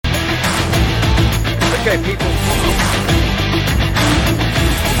Okay, people.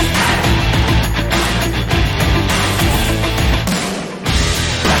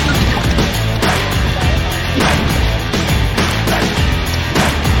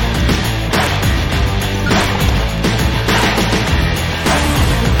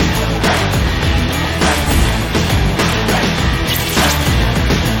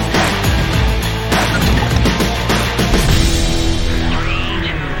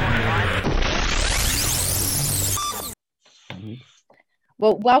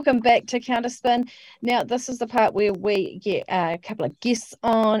 Well, welcome back to Counterspin. Now, this is the part where we get a couple of guests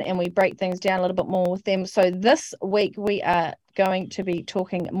on and we break things down a little bit more with them. So this week we are going to be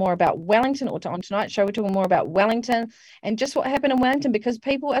talking more about Wellington, or on tonight's show we're talking more about Wellington and just what happened in Wellington, because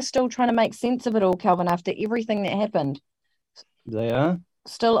people are still trying to make sense of it all, Calvin, after everything that happened. They are.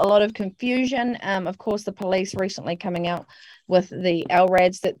 Still a lot of confusion. Of course, the police recently coming out with the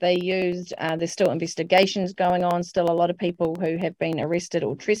LRADs that they used. There's still investigations going on. Still a lot of people who have been arrested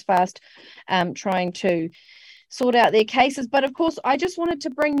or trespassed, trying to sort out their cases. But of course, I just wanted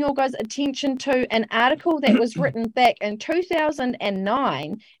to bring your guys' attention to an article that was written back in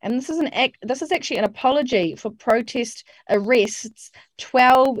 2009, and this is actually an apology for protest arrests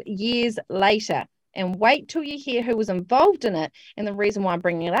 12 years later. And wait till you hear who was involved in it. And the reason why I'm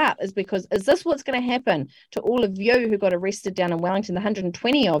bringing it up is because, is this what's going to happen to all of you who got arrested down in Wellington, the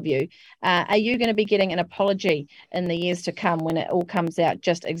 120 of you? Are you going to be getting an apology in the years to come when it all comes out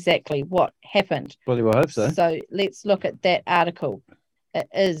just exactly what happened? Well, I hope so. So let's look at that article. It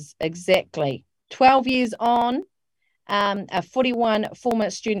is exactly 12 years on. 41 former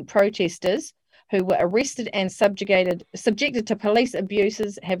student protesters who were arrested and subjected to police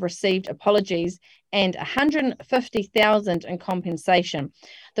abuses have received apologies and $150,000 in compensation.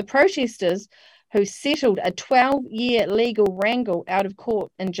 The protesters, who settled a 12-year legal wrangle out of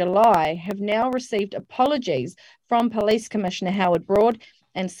court in July, have now received apologies from Police Commissioner Howard Broad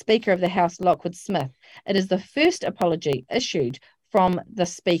and Speaker of the House Lockwood Smith. It is the first apology issued from the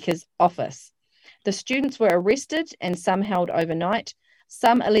Speaker's office. The students were arrested and some held overnight.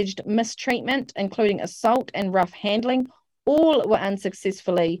 Some alleged mistreatment, including assault and rough handling. All were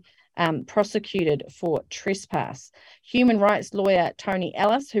unsuccessfully prosecuted for trespass. Human rights lawyer Tony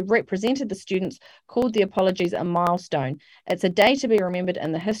Ellis, who represented the students, called the apologies a milestone. It's a day to be remembered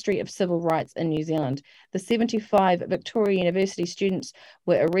in the history of civil rights in New Zealand. The 75 Victoria University students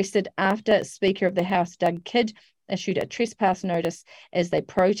were arrested after Speaker of the House Doug Kidd issued a trespass notice as they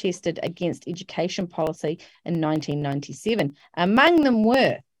protested against education policy in 1997. Among them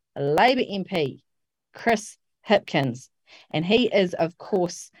were Labour MP Chris Hipkins, and he is, of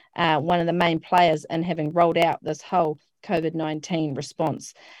course, one of the main players in having rolled out this whole COVID-19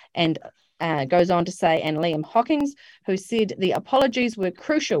 response. And goes on to say, and Liam Hawkins, who said the apologies were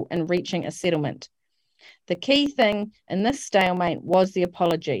crucial in reaching a settlement. The key thing in this stalemate was the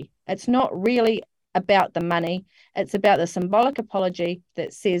apology. It's not really about the money. It's about the symbolic apology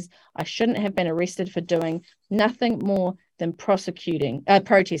that says I shouldn't have been arrested for doing nothing more than protesting,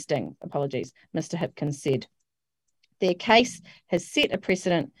 apologies, Mr. Hipkins said. Their case has set a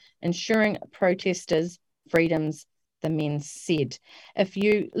precedent ensuring protesters' freedoms, the men said. If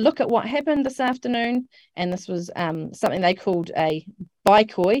you look at what happened this afternoon, and this was something they called a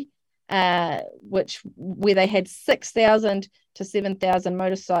boikoi, where they had 6,000 to 7,000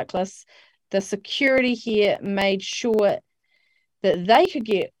 motorcyclists. The security here made sure that they could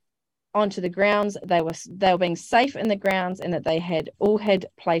get onto the grounds. They were being safe in the grounds, and that they had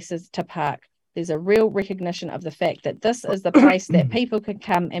places to park. There's a real recognition of the fact that this is the place that people could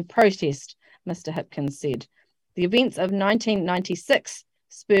come and protest, Mr. Hipkins said. The events of 1996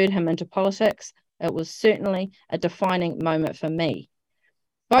 spurred him into politics. It was certainly a defining moment for me.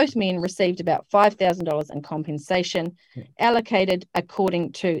 Both men received about $5,000 in compensation, allocated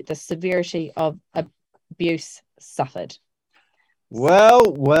according to the severity of abuse suffered.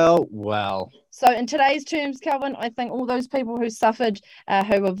 Well. So in today's terms, Calvin, I think all those people who suffered,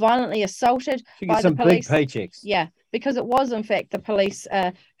 who were violently assaulted by the police, big paychecks. Yeah, because it was in fact the police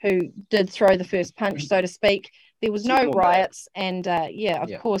who did throw the first punch, so to speak. There was no riots, and of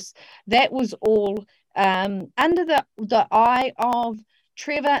course, that was all under the eye of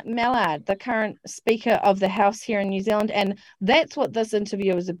Trevor Mallard, the current Speaker of the House here in New Zealand. And that's what this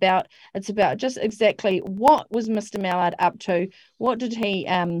interview is about. It's about just exactly what was Mr. Mallard up to, what did he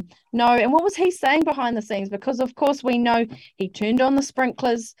know, and what was he saying behind the scenes? Because, of course, we know he turned on the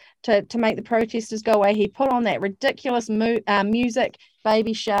sprinklers to make the protesters go away. He put on that ridiculous music,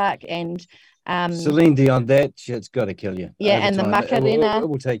 Baby Shark, and Celine Dion, that shit's got to kill you. Yeah, over and the time. Macarena. It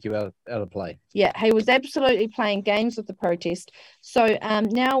will take you out of play. Yeah, he was absolutely playing games with the protest. So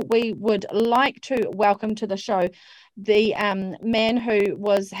now we would like to welcome to the show the man who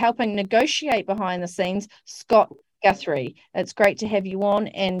was helping negotiate behind the scenes, Scott Guthrie. It's great to have you on,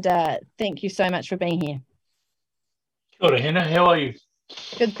 and thank you so much for being here. Kia ora, Hannah. How are you?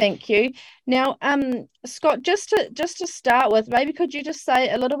 Good, thank you. Now, Scott, just to start with, maybe could you just say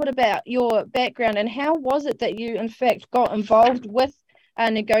a little bit about your background and how was it that you, in fact, got involved with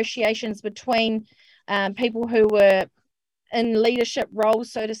negotiations between people who were in leadership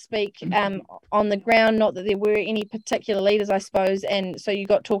roles, so to speak, on the ground? Not that there were any particular leaders, I suppose, and so you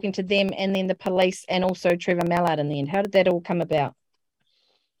got talking to them and then the police and also Trevor Mallard in the end. How did that all come about?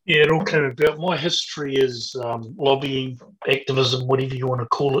 Yeah, it all came about. My history is lobbying, activism, whatever you want to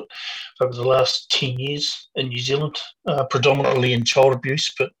call it, over the last 10 years in New Zealand, predominantly in child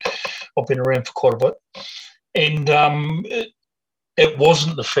abuse, but I've been around for quite a bit. And it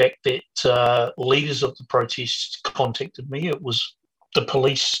wasn't the fact that leaders of the protest contacted me. It was the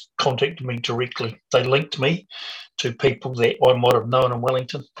police contacted me directly. They linked me to people that I might have known in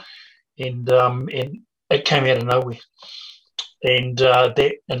Wellington, and it came out of nowhere. And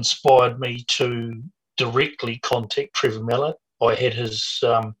that inspired me to directly contact Trevor Mallard. I had his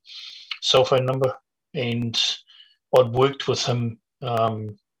cell phone number, and I'd worked with him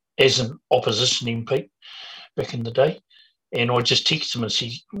as an opposition MP back in the day. And I just texted him and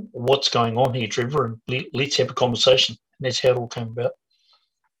said, "What's going on here, Trevor? And let's have a conversation." And that's how it all came about.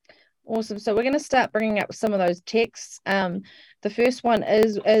 Awesome. So we're going to start bringing up some of those texts. The first one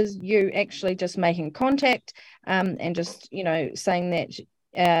is you actually just making contact and just, saying that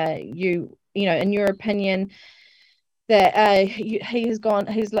in your opinion, that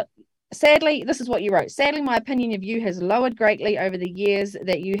sadly, this is what you wrote. Sadly, my opinion of you has lowered greatly over the years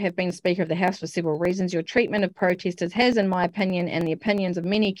that you have been Speaker of the House for several reasons. Your treatment of protesters has, in my opinion, and the opinions of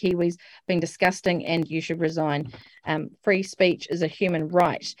many Kiwis, been disgusting, and you should resign. Free speech is a human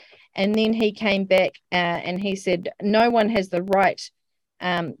right. And then he came back and he said, no one has the right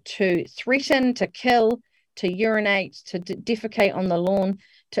to threaten, to kill, to urinate, to defecate on the lawn,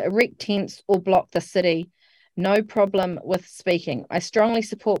 to erect tents or block the city. No problem with speaking. I strongly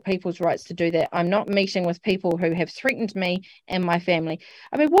support people's rights to do that. I'm not meeting with people who have threatened me and my family.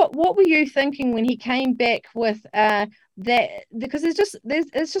 I mean, what were you thinking when he came back with that? Because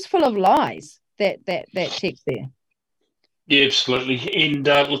it's just full of lies, that text there. Yeah, absolutely. And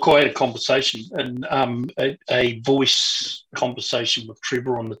look, I had a conversation and a voice conversation with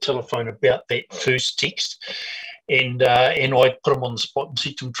Trevor on the telephone about that first text. And I put him on the spot and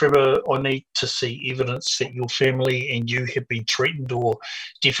said to him, "Trevor, I need to see evidence that your family and you have been threatened or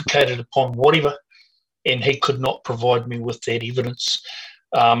defecated upon, whatever." And he could not provide me with that evidence.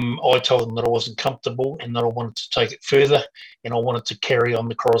 I told him that I wasn't comfortable and that I wanted to take it further, and I wanted to carry on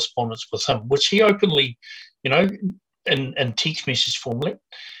the correspondence with him, which he openly, in text message format,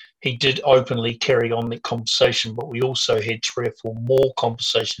 he did openly carry on that conversation, but we also had 3 or 4 more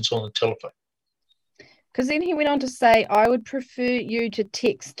conversations on the telephone. Because then he went on to say, I would prefer you to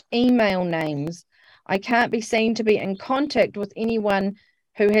text email names. I can't be seen to be in contact with anyone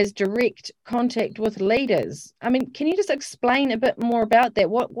who has direct contact with leaders. I mean, can you just explain a bit more about that?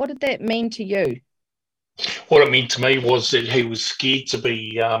 What did that mean to you? What it meant to me was that he was scared to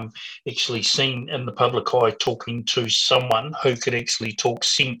be actually seen in the public eye talking to someone who could actually talk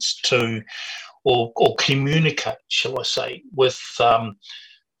sense to or communicate, shall I say, with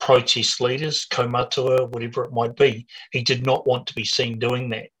protest leaders, kaumatua, whatever it might be. He did not want to be seen doing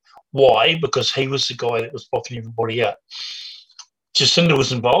that. Why? Because he was the guy that was blocking everybody out. Jacinda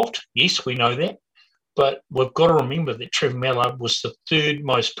was involved. Yes, we know that. But we've got to remember that Trevor Mallard was the 3rd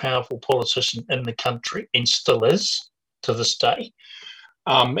most powerful politician in the country and still is to this day.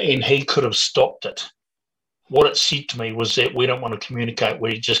 And he could have stopped it. What it said to me was that we don't want to communicate.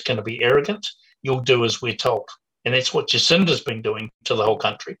 We're just going to be arrogant. You'll do as we're told. And that's what Jacinda's been doing to the whole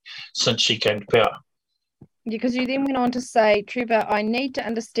country since she came to power. Because you then went on to say, Trevor, I need to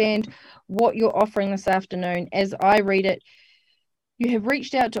understand what you're offering this afternoon. As I read it, you have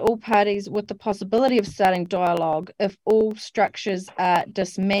reached out to all parties with the possibility of starting dialogue if all structures are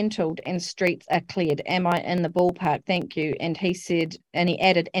dismantled and streets are cleared. Am I in the ballpark? Thank you. And he said, and he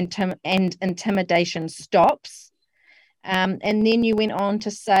added, and intimidation stops. And then you went on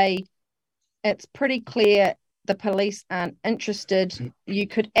to say, it's pretty clear the police aren't interested. You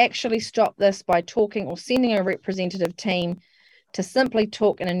could actually stop this by talking or sending a representative team to simply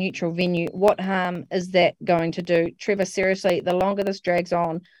talk in a neutral venue. What harm is that going to do? Trevor, seriously, the longer this drags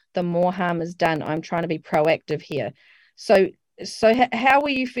on, the more harm is done. I'm trying to be proactive here. So how are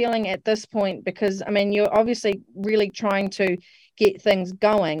you feeling at this point? Because I mean, you're obviously really trying to get things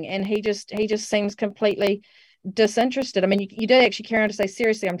going, and he just seems completely disinterested. I mean, you did actually carry on to say,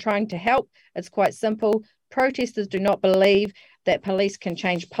 seriously, I'm trying to help. It's quite simple. Protesters do not believe that police can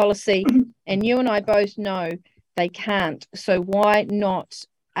change policy, and you and I both know they can't. So why not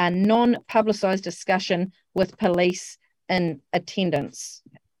a non-publicized discussion with police in attendance?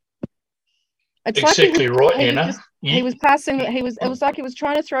 It's exactly like right, he Anna. was he was passing. It was like he was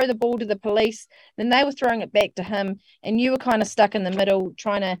trying to throw the ball to the police, then they were throwing it back to him, and you were kind of stuck in the middle,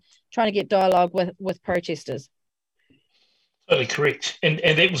 trying to get dialogue with protesters. Totally correct. And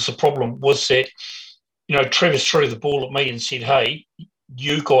that was the problem, was that, Travis threw the ball at me and said, hey,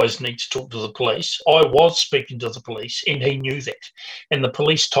 you guys need to talk to the police. I was speaking to the police, and he knew that. And the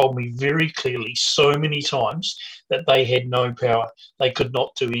police told me very clearly so many times that they had no power. They could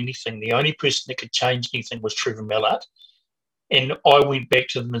not do anything. The only person that could change anything was Trevor Mallard. And I went back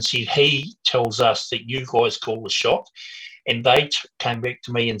to them and said, he tells us that you guys call the shot. And they came back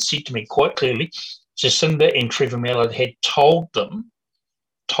to me and said to me quite clearly, Jacinda and Trevor Mallard had told them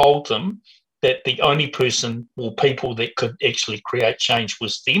that the only person or people that could actually create change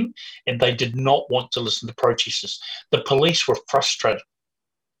was them, and they did not want to listen to protesters. The police were frustrated.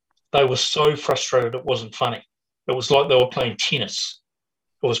 They were so frustrated it wasn't funny. It was like they were playing tennis.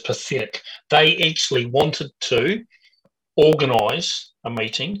 It was pathetic. They actually wanted to organise a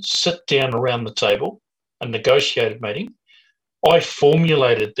meeting, sit down around the table, a negotiated meeting. I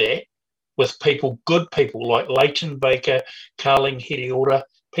formulated that with people, good people like Leighton Baker, Carling Hiriora,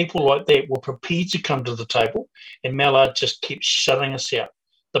 people like that were prepared to come to the table, and Mallard just kept shutting us out.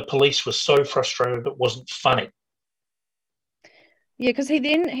 The police were so frustrated it wasn't funny. Yeah, because he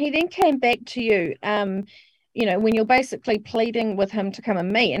then came back to you, when you're basically pleading with him to come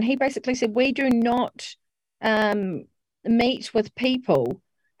and meet, and he basically said, we do not meet with people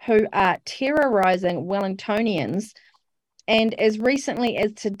who are terrorising Wellingtonians, and as recently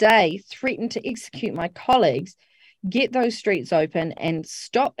as today threatened to execute my colleagues. Get those streets open and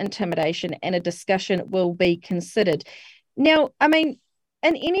stop intimidation, and a discussion will be considered. Now, I mean,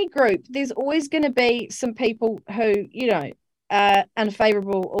 in any group, there's always going to be some people who, are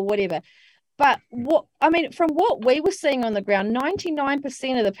unfavorable or whatever. But from what we were seeing on the ground,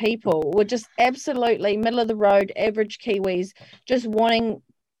 99% of the people were just absolutely middle of the road, average Kiwis, just wanting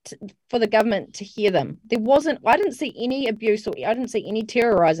for the government to hear them. I didn't see any abuse, or I didn't see any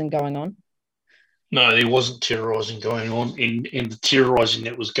terrorizing going on. No, there wasn't terrorising going on, and the terrorising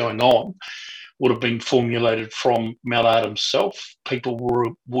that was going on would have been formulated from Mallard himself. People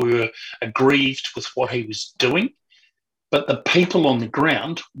were aggrieved with what he was doing, but the people on the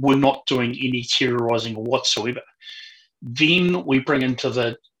ground were not doing any terrorising whatsoever. Then we bring into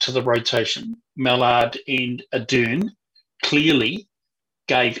the rotation, Mallard and Ardern clearly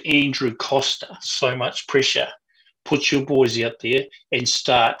gave Andrew Costa so much pressure. Put your boys out there and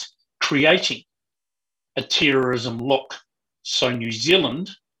start creating a terrorism look, so New Zealand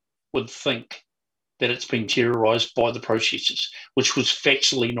would think that it's been terrorised by the protesters, which was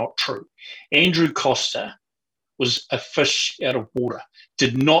factually not true. Andrew Costa was a fish out of water,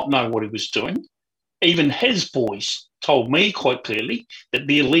 did not know what he was doing. Even his boys told me quite clearly that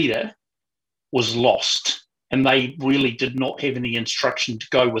their leader was lost, and they really did not have any instruction to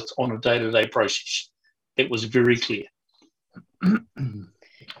go with on a day-to-day process. That was very clear.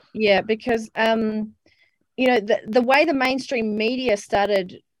 Yeah, because the way the mainstream media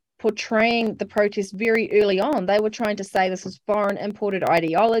started portraying the protests very early on, they were trying to say this is foreign imported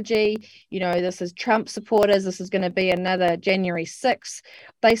ideology, this is Trump supporters, this is going to be another January 6th.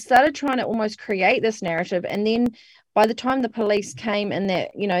 They started trying to almost create this narrative, and then by the time the police came in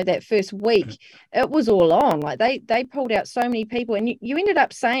that first week, it was all on. Like they pulled out so many people, and you ended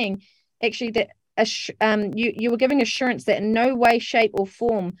up saying actually that you were giving assurance that in no way, shape, or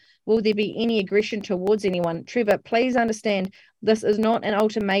form will there be any aggression towards anyone. Trevor, please understand, this is not an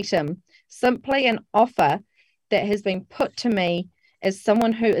ultimatum, simply an offer that has been put to me as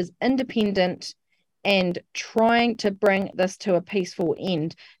someone who is independent and trying to bring this to a peaceful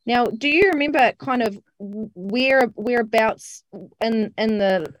end. Now, do you remember kind of whereabouts in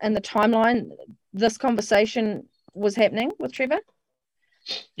the timeline this conversation was happening with Trevor?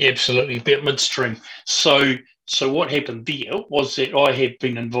 Yeah, absolutely, about midstream. So what happened there was that I had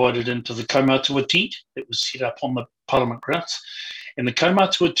been invited into the Kaumatua tent that was set up on the Parliament grounds, and the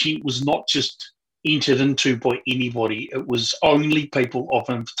Kaumatua tent was not just entered into by anybody, it was only people of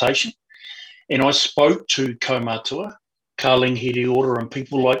invitation. And I spoke to Kaumatua, Carling Hiriora and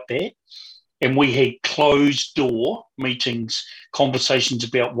people like that, and we had closed door meetings, conversations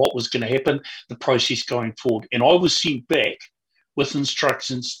about what was going to happen, the process going forward. And I was sent back with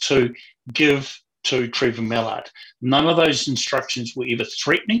instructions to give to Trevor Mallard. None of those instructions were ever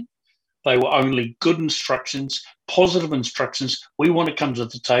threatening. They were only good instructions, positive instructions. We want to come to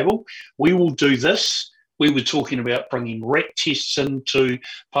the table. We will do this. We were talking about bringing RAT tests into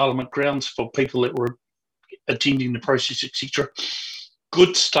Parliament grounds for people that were attending the process, etc.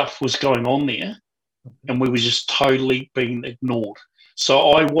 Good stuff was going on there, and we were just totally being ignored.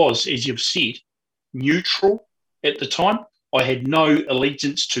 So I was, as you've said, neutral at the time. I had no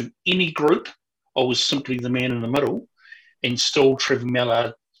allegiance to any group. I was simply the man in the middle, and still Trevor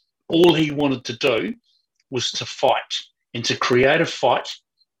Mallard, all he wanted to do was to fight and to create a fight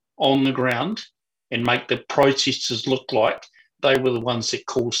on the ground and make the protesters look like they were the ones that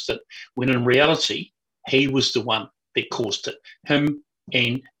caused it, when in reality, he was the one that caused it, him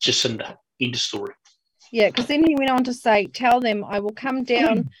and Jacinda. End of story. Yeah, because then he went on to say, tell them I will come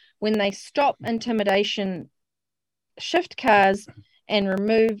down when they stop intimidation, shift cars, and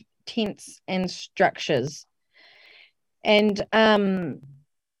remove tents and structures. And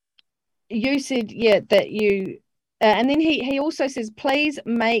you said, that you, and then he also says, please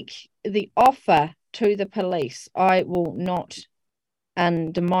make the offer to the police. I will not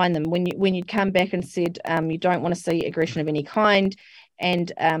undermine them. When you come back and said you don't want to see aggression of any kind,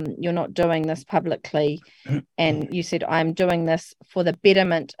 and you're not doing this publicly, and you said, I'm doing this for the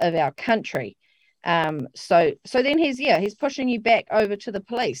betterment of our country. So then he's pushing you back over to the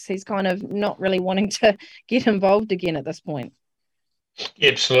police. He's kind of not really wanting to get involved again at this point.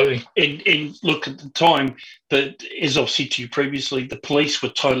 Absolutely. And look, at the time, that, as I've said to you previously, the police were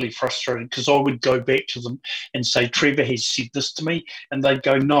totally frustrated, because I would go back to them and say, Trevor has said this to me, and they'd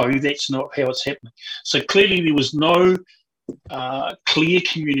go, no, that's not how it's happening. So clearly there was no clear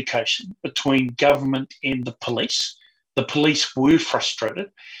communication between government and the police. The police were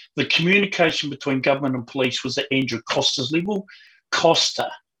frustrated. The communication between government and police was at Andrew Costa's level. Costa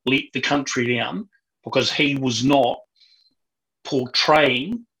let the country down because he was not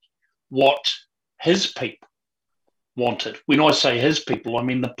portraying what his people wanted. When I say his people, I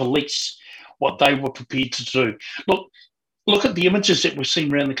mean the police, what they were prepared to do. Look at the images that we've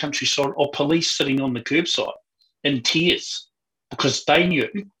seen around the countryside of police sitting on the curbside in tears, because they knew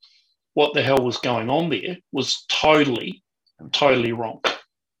what the hell was going on there was totally wrong.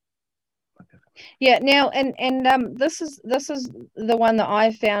 Yeah. Now, and this is the one that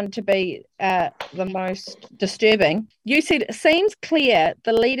I found to be the most disturbing. You said it seems clear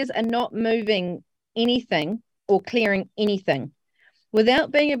the leaders are not moving anything or clearing anything.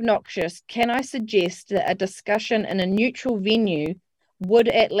 Without being obnoxious, can I suggest that a discussion in a neutral venue would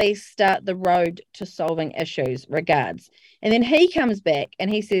at least start the road to solving issues? Regards. And then he comes back and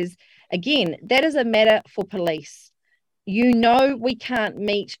he says, again, that is a matter for police. You know, we can't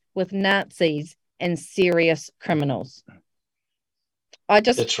meet with Nazis and serious criminals.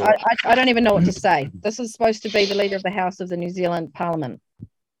 That's right. I don't even know what to say. This is supposed to be the leader of the House of the New Zealand Parliament.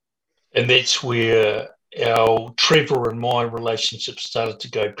 And that's where our Trevor and my relationship started to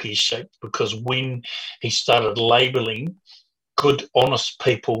go pear-shaped, because when he started labelling good, honest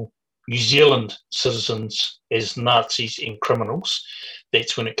people, New Zealand citizens, as Nazis and criminals,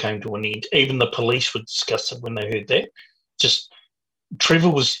 that's when it came to an end. Even the police would discuss it when they heard that. Just Trevor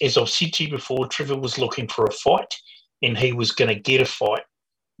was, as I've said to you before, Trevor was looking for a fight, and he was going to get a fight,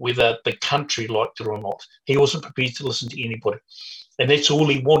 whether the country liked it or not. He wasn't prepared to listen to anybody. And that's all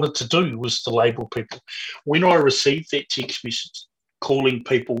he wanted to do, was to label people. When I received that text message calling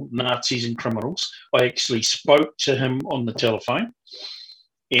people Nazis and criminals, I actually spoke to him on the telephone,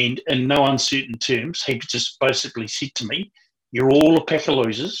 and in no uncertain terms, he just basically said to me, you're all a pack of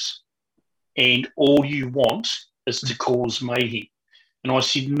losers, and all you want is to cause mayhem. And I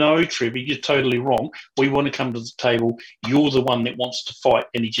said, no, Trevor, you're totally wrong. We want to come to the table. You're the one that wants to fight.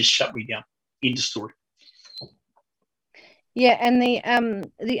 And he just shut me down. End of story. Yeah, and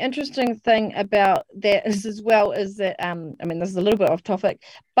the interesting thing about that is, as well, is that I mean, this is a little bit off topic,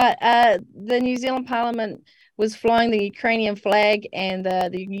 but the New Zealand Parliament was flying the Ukrainian flag, and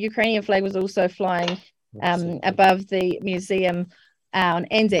the Ukrainian flag was also flying above the museum on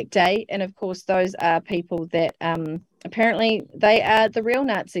Anzac Day, and of course those are people that apparently they are the real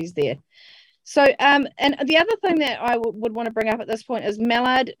Nazis there. So and the other thing that I would want to bring up at this point is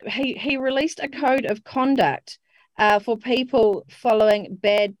Mallard. He released a code of conduct for people following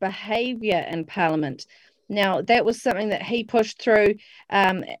bad behaviour in Parliament. Now, that was something that he pushed through,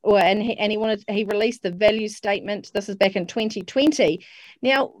 and he released the value statement. This is back in 2020.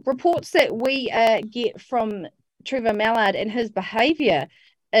 Now, reports that we get from Trevor Mallard and his behaviour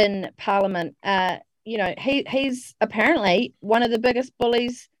in Parliament, he's apparently one of the biggest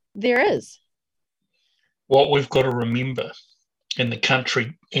bullies there is. What we've got to remember in the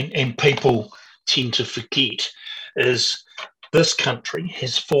country, and people tend to forget, is this country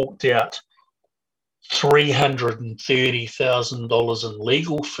has forked out $330,000 in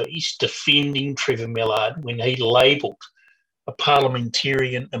legal fees defending Trevor Mallard when he labelled a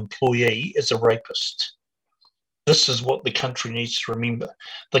parliamentarian employee as a rapist. This is what the country needs to remember.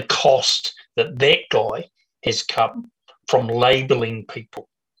 The cost that guy has come from labelling people.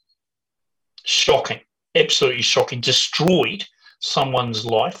 Shocking, absolutely shocking. Destroyed someone's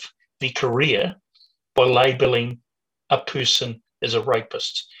life, their career, by labelling a person as a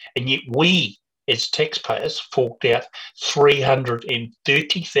rapist. And yet we, as taxpayers, forked out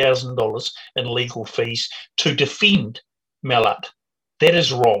 $330,000 in legal fees to defend Mallard. That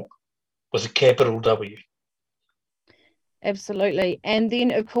is wrong, with a capital W. Absolutely. And then,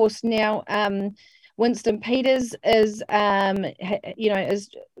 of course, now Winston Peters is, is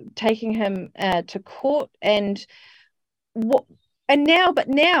taking him to court, and now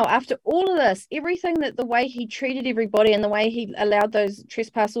after all of this, everything, that the way he treated everybody and the way he allowed those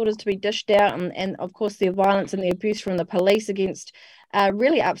trespass orders to be dished out, and of course the violence and the abuse from the police against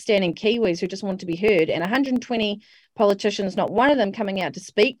really upstanding Kiwis who just want to be heard, and 120 politicians, not one of them coming out to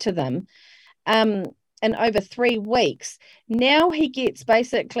speak to them. In over 3 weeks. Now he gets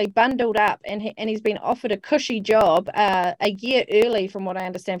basically bundled up, and he's been offered a cushy job a year early, from what I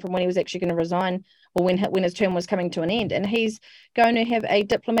understand, from when he was actually going to resign, or when his term was coming to an end, and he's going to have a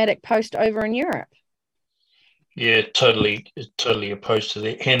diplomatic post over in Europe. Yeah, totally opposed to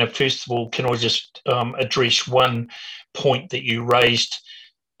that. Hannah, first of all, can I just address one point that you raised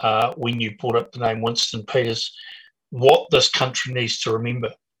when you brought up the name Winston Peters? What this country needs to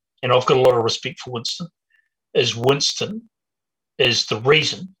remember, and I've got a lot of respect for Winston is the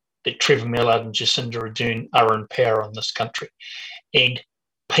reason that Trevor Mallard and Jacinda Ardern are in power in this country. And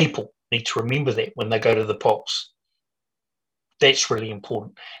people need to remember that when they go to the polls. That's really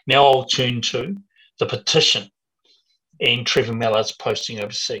important. Now I'll turn to the petition and Trevor Mallard's posting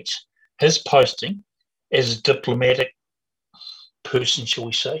overseas. His posting as a diplomatic person, shall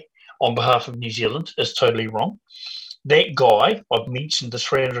we say, on behalf of New Zealand is totally wrong. That guy, I've mentioned the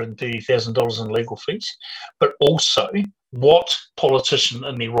 $330,000 in legal fees, but also what politician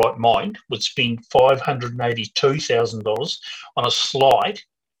in their right mind would spend $582,000 on a slide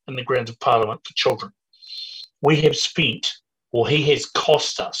in the grounds of Parliament for children? We have spent, or he has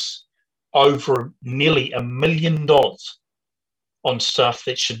cost us, over nearly $1 million on stuff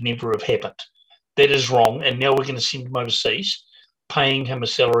that should never have happened. That is wrong, and now we're going to send him overseas, paying him a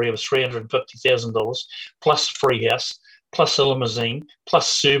salary of $350,000 plus a free house, plus a limousine, plus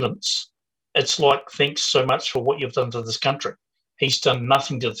servants. It's like, thanks so much for what you've done to this country. He's done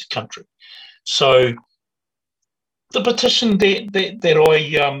nothing to this country. So the petition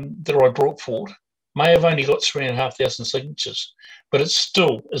that I brought forward may have only got 3,500 signatures, but it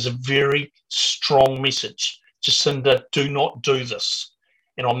still is a very strong message. Jacinda, do not do this.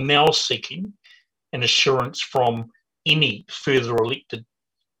 And I'm now seeking an assurance from any further elected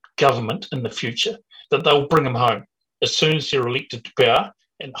government in the future that they'll bring him home as soon as they're elected to power,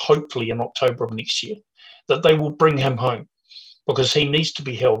 and hopefully in October of next year, that they will bring him home, because he needs to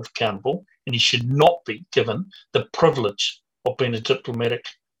be held accountable, and he should not be given the privilege of being a diplomatic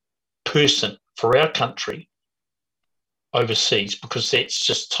person for our country overseas, because that's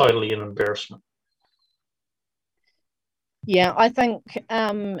just totally an embarrassment. Yeah, I think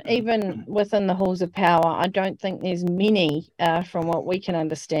even within the halls of power, I don't think there's many, from what we can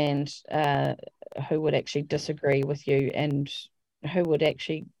understand, who would actually disagree with you and who would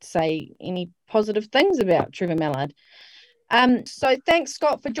actually say any positive things about Trevor Mallard. So thanks,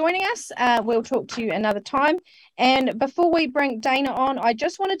 Scott, for joining us. We'll talk to you another time. And before we bring Dana on, I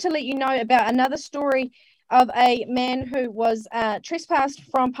just wanted to let you know about another story of a man who was trespassed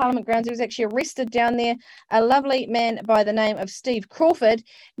from Parliament grounds. He was actually arrested down there, a lovely man by the name of Steve Crawford.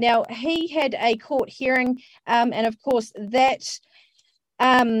 Now, he had a court hearing, and of course that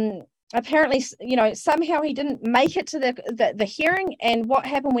apparently, somehow he didn't make it to the hearing. And what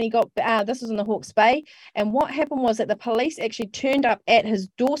happened when he got, this was in the Hawke's Bay, and what happened was that the police actually turned up at his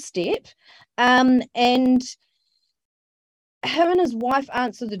doorstep, and him and his wife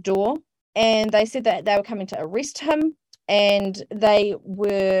answered the door, and they said that they were coming to arrest him, and they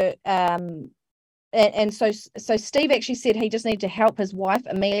were so Steve actually said he just needed to help his wife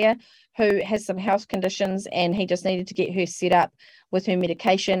Amelia, who has some health conditions, and he just needed to get her set up with her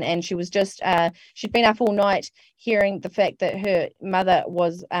medication. And she was just she'd been up all night hearing the fact that her mother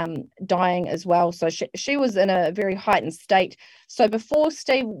was dying as well, so she was in a very heightened state. So before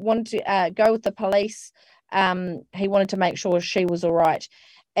Steve wanted to go with the police, he wanted to make sure she was all right.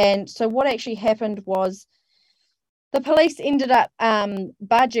 And so what actually happened was The police ended up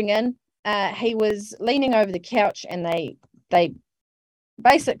barging in. He was leaning over the couch, and they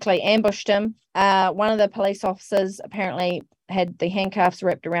basically ambushed him. One of the police officers apparently had the handcuffs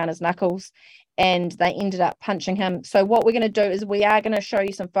wrapped around his knuckles, and they ended up punching him. So what we're going to do is we are going to show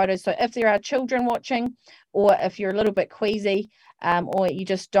you some photos. So if there are children watching, or if you're a little bit queasy, or you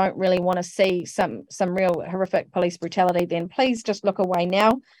just don't really want to see some real horrific police brutality, then please just look away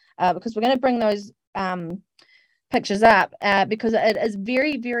now, because we're going to bring those pictures up, because it is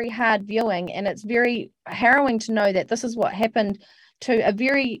very, very hard viewing, and it's very harrowing to know that this is what happened to a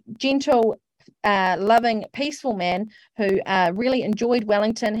very gentle, loving, peaceful man who really enjoyed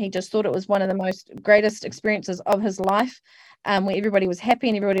Wellington. He just thought it was one of the greatest experiences of his life, where everybody was happy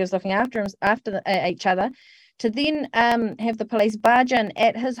and everybody was looking after him, each other. To then have the police barge in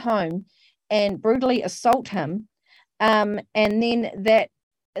at his home and brutally assault him, and then that.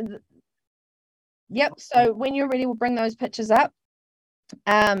 Yep. So when you're ready, we'll bring those pictures up.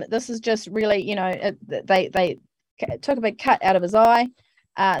 This is just really, they took a big cut out of his eye.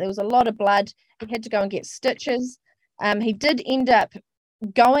 There was a lot of blood. He had to go and get stitches. He did end up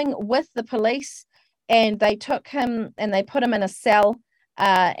going with the police, and they took him and they put him in a cell,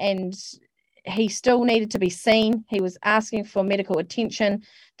 and he still needed to be seen. He was asking for medical attention.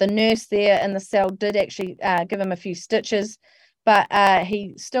 The nurse there in the cell did actually give him a few stitches, but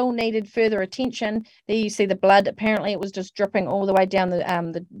he still needed further attention. There you see the blood. Apparently it was just dripping all the way down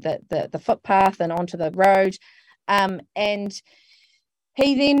the footpath and onto the road. And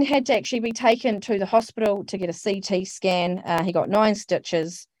he then had to actually be taken to the hospital to get a CT scan. He got 9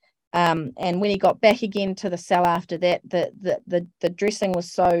 stitches. And when he got back again to the cell after that, the dressing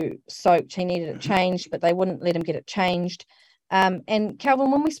was so soaked he needed it changed, but they wouldn't let him get it changed. And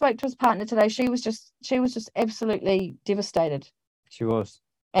Calvin, when we spoke to his partner today, she was just absolutely devastated. She was.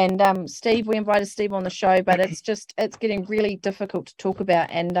 And Steve, we invited Steve on the show, but it's getting really difficult to talk about.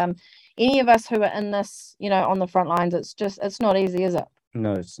 And any of us who are in this, on the front lines, it's not easy, is it?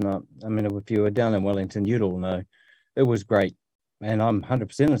 No, it's not. I mean, if you were down in Wellington, you'd all know it was great. And I'm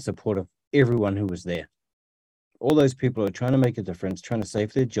 100% in support of everyone who was there. All those people who are trying to make a difference, trying to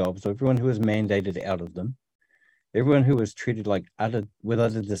save their jobs, everyone who was mandated out of them, everyone who was treated with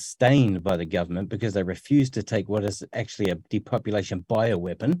utter disdain by the government because they refused to take what is actually a depopulation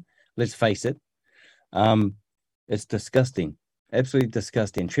bioweapon. Let's face it. It's disgusting. Absolutely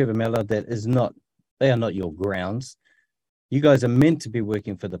disgusting. Trevor Mallard, they are not your grounds. You guys are meant to be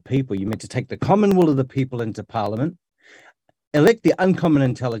working for the people. You're meant to take the common will of the people into Parliament, elect the uncommon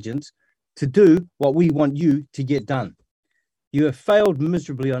intelligence to do what we want you to get done. You have failed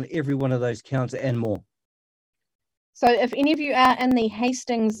miserably on every one of those counts and more. So if any of you are in the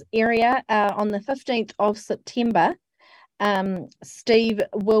Hastings area on the 15th of September, Steve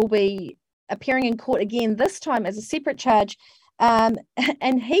will be appearing in court again, this time as a separate charge. And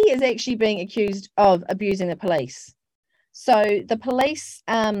he is actually being accused of abusing the police. So the police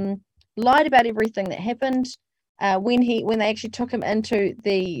lied about everything that happened. When they actually took him into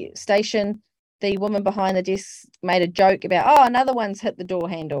the station, the woman behind the desk made a joke about, another one's hit the door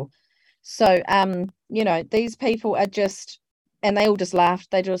handle. So, these people are just, and they all just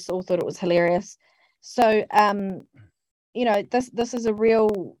laughed. They just all thought it was hilarious. So, this is a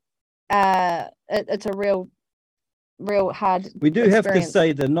real, it's a real hard. We do experience. Have to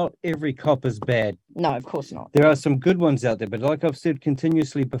say that not every cop is bad. No, of course not. There are some good ones out there, but like I've said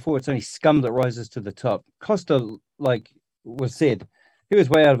continuously before, it's only scum that rises to the top. Costa, like was said, he was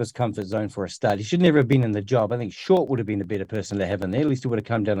way out of his comfort zone for a start. He should never have been in the job. I think Short would have been a better person to have in there. At least he would have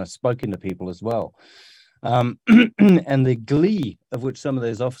come down and spoken to people as well. And the glee of which some of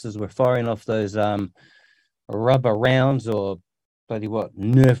those officers were firing off those rubber rounds or bloody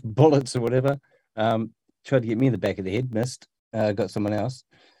Nerf bullets or whatever. Tried to get me in the back of the head, missed. Got someone else.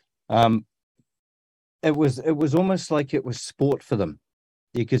 It was almost like it was sport for them.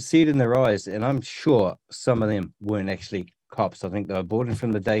 You could see it in their eyes, and I'm sure some of them weren't actually cops. I think they were brought in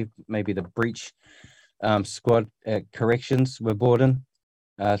from the day, maybe the breach squad corrections were brought in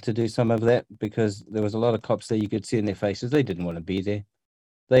to do some of that, because there was a lot of cops there. You could see in their faces they didn't want to be there.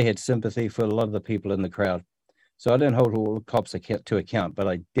 They had sympathy for a lot of the people in the crowd. So I don't hold all the cops to account, but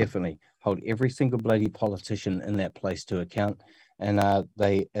I definitely hold every single bloody politician in that place to account. And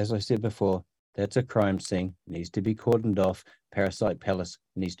they, as I said before, that's a crime scene, needs to be cordoned off. Parasite Palace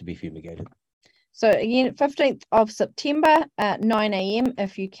needs to be fumigated. So again, 15th of September at 9 a.m.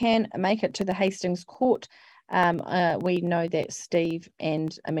 if you can make it to the Hastings court. We know that Steve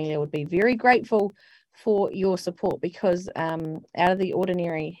and Amelia would be very grateful for your support, because out of the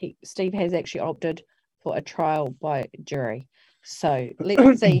ordinary, Steve has actually opted for a trial by jury. So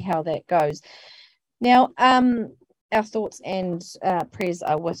let's see how that goes. Now, our thoughts and prayers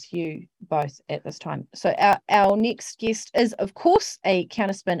are with you both at this time. So our next guest is, of course, a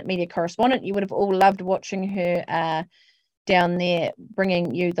Counterspin media correspondent. You would have all loved watching her down there,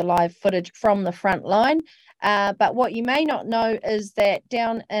 bringing you the live footage from the front line. But what you may not know is that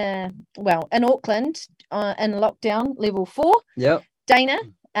down, in Auckland, in lockdown level 4, Dana,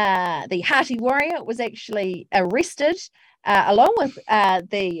 the Hearty Warrior, was actually arrested along with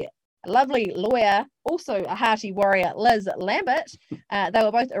the lovely lawyer, also a Hearty Warrior, Liz Lambert. They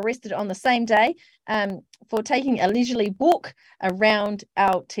were both arrested on the same day for taking a leisurely walk around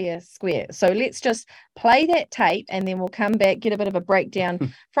Aotea Square. So let's just play that tape and then we'll come back, get a bit of a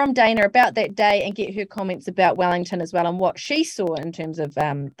breakdown from Dana about that day and get her comments about Wellington as well and what she saw in terms of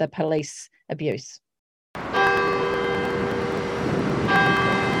the police abuse.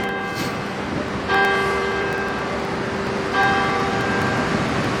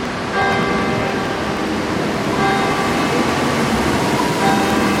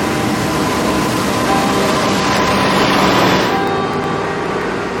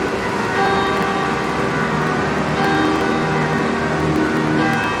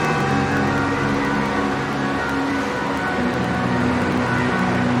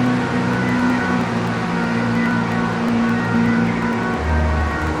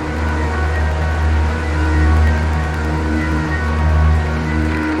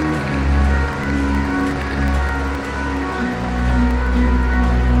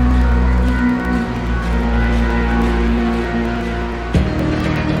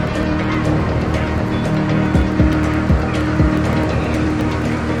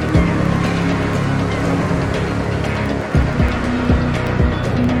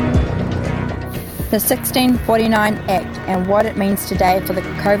 The 1649 Act and what it means today for the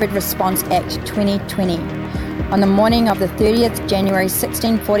COVID Response Act 2020. On the morning of the 30th January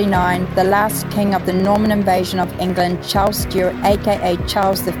 1649, the last king of the Norman invasion of England, Charles Stuart, aka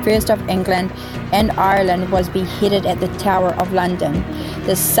Charles I of England and Ireland, was beheaded at the Tower of London.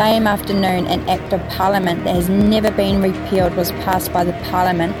 The same afternoon, an Act of Parliament that has never been repealed was passed by the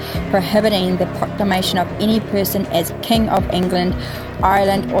Parliament, prohibiting the proclamation of any person as King of England,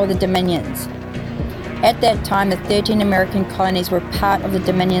 Ireland or the Dominions. At that time, the 13 American colonies were part of the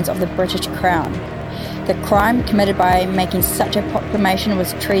dominions of the British Crown. The crime committed by making such a proclamation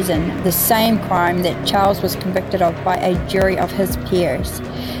was treason, the same crime that Charles was convicted of by a jury of his peers.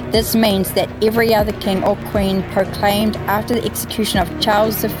 This means that every other king or queen proclaimed after the execution of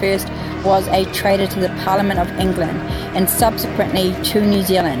Charles I was a traitor to the Parliament of England and subsequently to New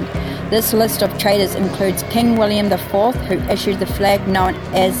Zealand. This list of traitors includes King William IV, who issued the flag known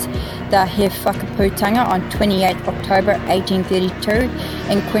as the He Whakaputanga on 28 October 1832,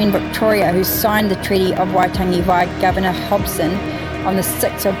 and Queen Victoria, who signed the Treaty of Waitangi via Governor Hobson on the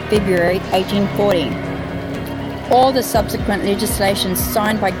 6th of February 1840. All the subsequent legislation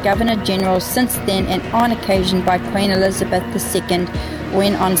signed by Governor-Generals since then and on occasion by Queen Elizabeth II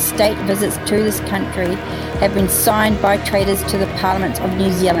when on state visits to this country have been signed by traitors to the parliaments of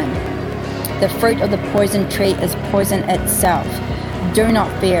New Zealand. The fruit of the poison tree is poison itself. Do not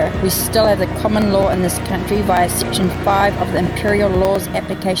fear, we still have the common law in this country via Section 5 of the Imperial Laws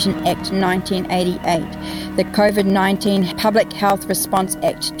Application Act 1988. The COVID-19 Public Health Response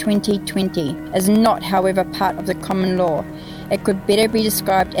Act 2020 is not, however, part of the common law. It could better be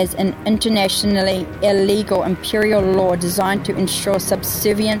described as an internationally illegal imperial law designed to ensure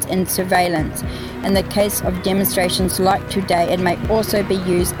subservience and surveillance. In the case of demonstrations like today, it may also be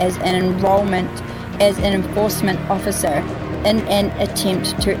used as an enforcement officer in an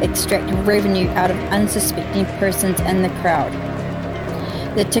attempt to extract revenue out of unsuspecting persons in the crowd.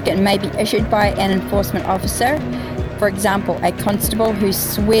 The ticket may be issued by an enforcement officer, for example, a constable who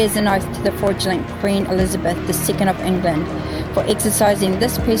swears an oath to the fraudulent Queen Elizabeth II of England. For exercising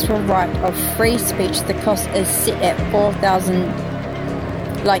this peaceful right of free speech, the cost is set at $4,000.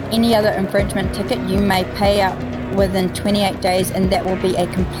 Like any other infringement ticket, you may pay out within 28 days, and that will be a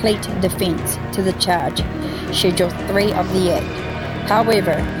complete defence to the charge. Schedule 3 of the Act.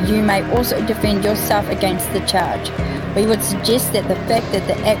 However, you may also defend yourself against the charge. We would suggest that the fact that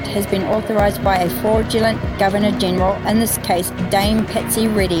the Act has been authorised by a fraudulent Governor-General, in this case Dame Patsy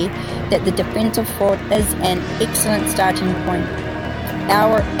Reddy, that the defence of fraud is an excellent starting point.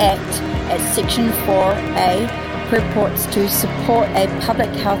 Our Act at Section 4A purports to support a public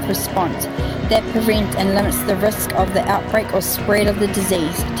health response that prevents and limits the risk of the outbreak or spread of the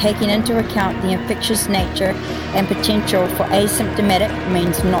disease, taking into account the infectious nature and potential for asymptomatic,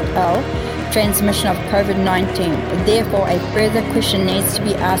 means not ill, transmission of COVID-19. Therefore, a further question needs to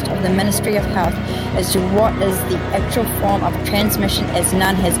be asked of the Ministry of Health as to what is the actual form of transmission, as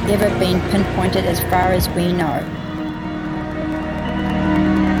none has ever been pinpointed as far as we know.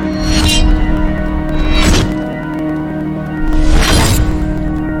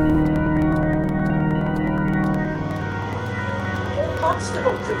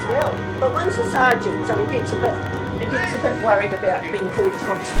 well. But once a sergeant, so he gets a bit worried about being called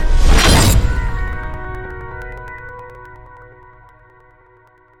constable.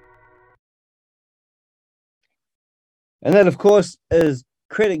 And that, of course, is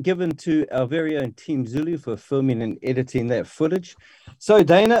credit given to our very own Team Zulu for filming and editing that footage. So,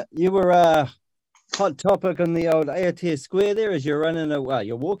 Dana, you were hot topic on the old Aotea Square there as you're running away.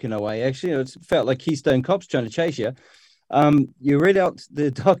 You're walking away, actually. It felt like Keystone Cops trying to chase you. You read out the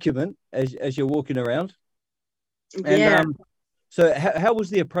document as you're walking around. Yeah. And, so how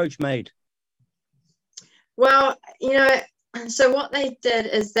was the approach made? Well, so what they did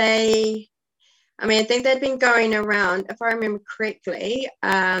is I think they'd been going around, if I remember correctly,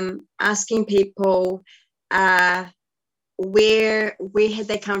 asking people where had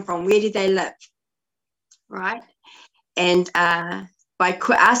they come from, where did they live, right? And by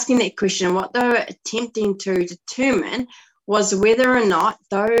asking that question, what they were attempting to determine was whether or not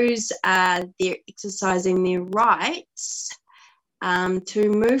those they're exercising their rights to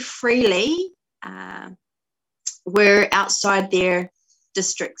move freely were outside their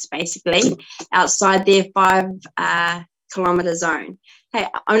districts, basically outside their 5-kilometer zone. Hey,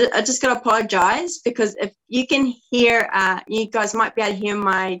 I just got to apologize because if you can hear, you guys might be able to hear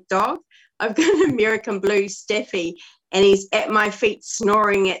my dog. I've got an American Blue Staffy and he's at my feet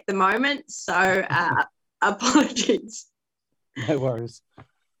snoring at the moment. So apologies. No worries.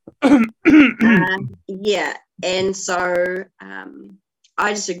 Yeah. And so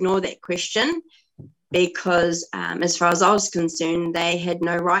I just ignored that question because as far as I was concerned, they had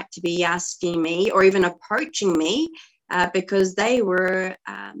no right to be asking me or even approaching me because they were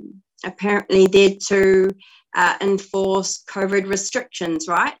apparently there to enforce COVID restrictions,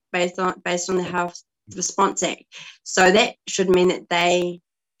 right, based on the Health Response Act. So that should mean that they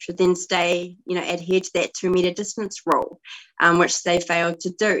should then adhere to that 2-meter distance rule, which they failed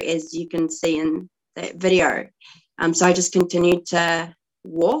to do, as you can see in that video. So I just continued to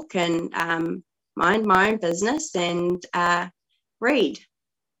walk and mind my own business and read.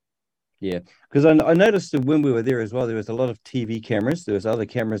 Yeah, because I noticed that when we were there as well, there was a lot of TV cameras. There was other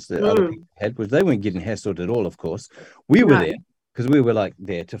cameras that other people had, which they weren't getting hassled at all, of course. We were there because we were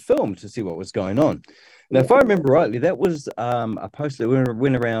there to film, to see what was going on. Now, if I remember rightly, that was a post that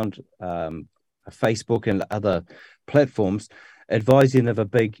went around Facebook and other platforms advising of a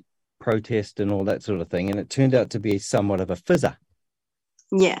big protest and all that sort of thing. And it turned out to be somewhat of a fizzer.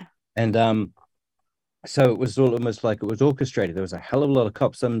 Yeah. And so it was almost like it was orchestrated. There was a hell of a lot of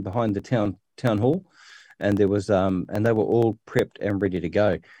cops in behind the town hall, and there was and they were all prepped and ready to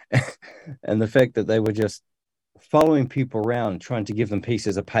go. And the fact that they were just following people around, trying to give them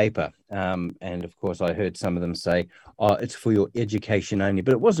pieces of paper. And of course, I heard some of them say, "Oh, it's for your education only,"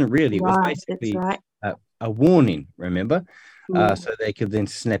 but it wasn't really. It was basically a warning. Remember, so they could then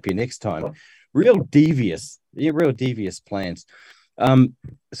snap you next time. Real devious plans.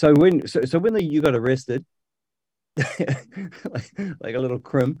 So when you got arrested, like a little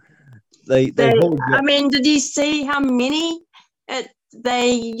crim, they hold you. I mean, did you see how many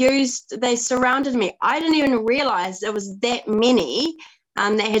they surrounded me? I didn't even realize there was that many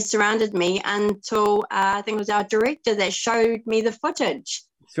that had surrounded me until I think it was our director that showed me the footage.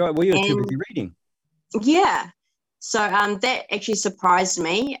 That's right. Well, you were too busy reading. Yeah. So that actually surprised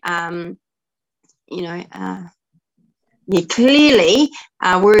me. Clearly,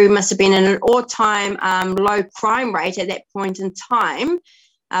 we must have been in an all-time low crime rate at that point in time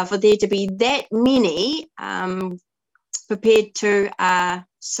for there to be that many prepared to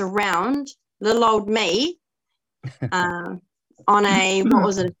surround little old me on a, what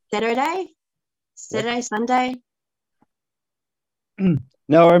was it, Sunday?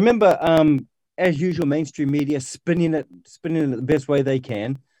 Now, I remember, as usual, mainstream media spinning it the best way they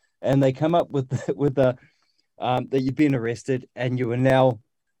can, and they come up with that you've been arrested and you are now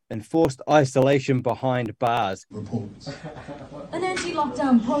in forced isolation behind bars. An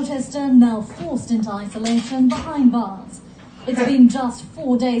anti-lockdown protester now forced into isolation behind bars. It's been just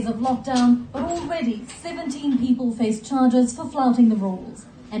 4 days of lockdown, but already 17 people face charges for flouting the rules,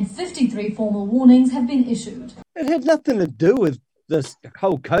 and 53 formal warnings have been issued. It had nothing to do with this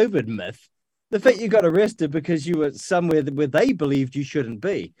whole COVID myth. The fact you got arrested because you were somewhere where they believed you shouldn't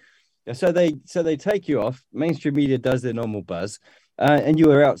be. So they take you off. Mainstream media does their normal buzz, and you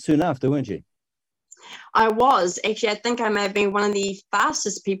were out soon after, weren't you? I was. Actually, I think I may have been one of the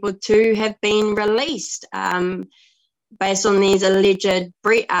fastest people to have been released based on these alleged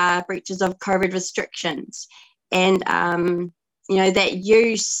breaches of COVID restrictions. And, that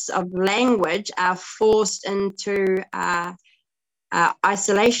use of language forced into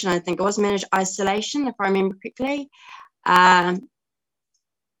isolation, I think it was managed isolation, if I remember correctly.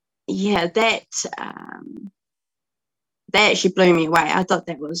 yeah, that actually blew me away. I thought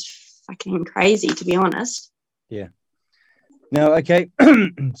that was fucking crazy, to be honest. Yeah. Now, okay,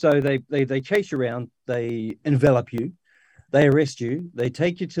 so they chase you around, they envelop you, they arrest you, they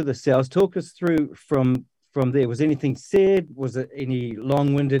take you to the cells. Talk us through from there. Was anything said? Was it any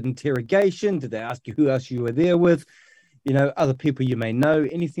long-winded interrogation? Did they ask you who else you were there with? You know, other people you may know,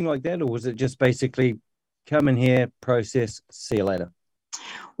 anything like that? Or was it just basically come in here, process, see you later?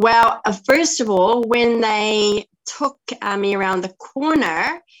 Well, first of all, when they took me around the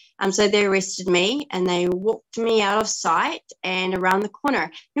corner, so they arrested me and they walked me out of sight and around the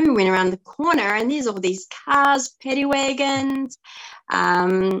corner. Then we went around the corner and there's all these cars, paddy wagons.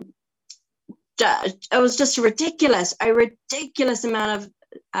 It was just a ridiculous amount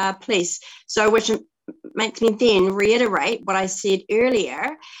of police. So which makes me then reiterate what I said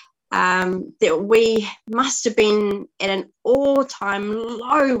earlier, that we must have been at an all-time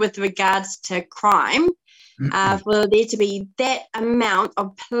low with regards to crime. For there to be that amount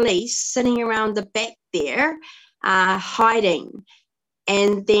of police sitting around the back there hiding.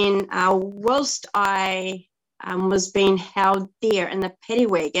 And then whilst I was being held there in the paddy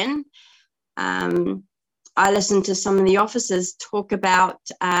wagon, I listened to some of the officers talk about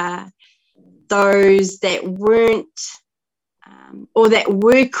those that weren't or that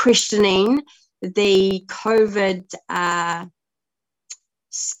were questioning the COVID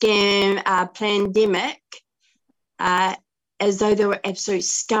scam pandemic as though they were absolute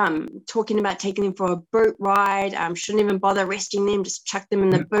scum, talking about taking them for a boat ride. Shouldn't even bother arresting them, just chuck them in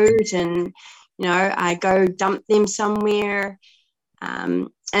the boot and, I go dump them somewhere.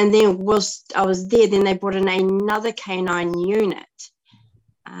 And then whilst I was there, then they brought in another canine unit.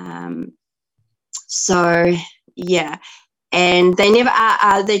 So, yeah. And they never,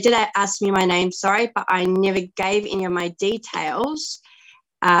 they did ask me my name, sorry, but I never gave any of my details.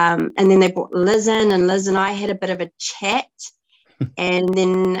 And then they brought Liz in, and Liz and I had a bit of a chat. And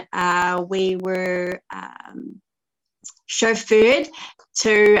then we were chauffeured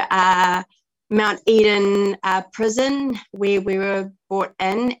to Mount Eden prison, where we were brought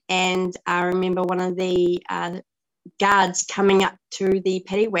in. And I remember one of the guards coming up to the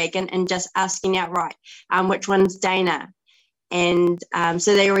paddy wagon and just asking outright, which one's Dana? And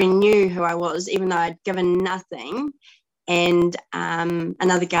so they already knew who I was, even though I'd given nothing. And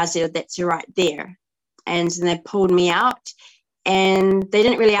another guy said, that's her right there. And so they pulled me out, and they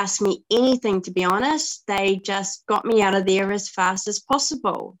didn't really ask me anything, to be honest. They just got me out of there as fast as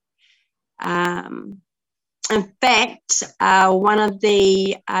possible. In fact, one of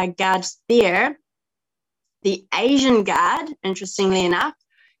the guards there, the Asian guard, interestingly enough,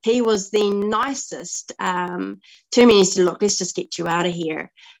 he was the nicest to me. He said, look, let's just get you out of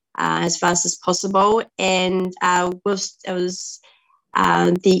here as fast as possible. And it was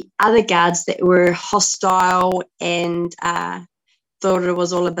the other guards that were hostile and thought it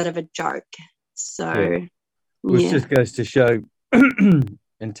was all a bit of a joke. So, which just goes to show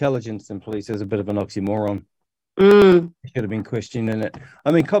intelligence and police is a bit of an oxymoron. Should have been questioning it.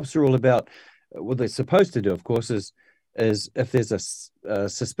 I mean, cops are all about what they're supposed to do, of course, is if there's a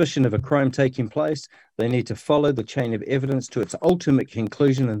suspicion of a crime taking place, they need to follow the chain of evidence to its ultimate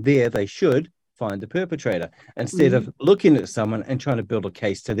conclusion, and there they should find the perpetrator, instead of looking at someone and trying to build a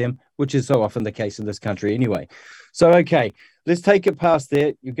case to them, which is so often the case in this country anyway. So, okay, let's take it past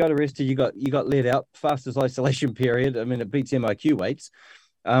there. You got arrested, you got let out, fastest isolation period. I mean, it beats MIQ weights.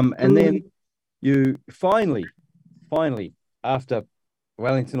 And then you finally, after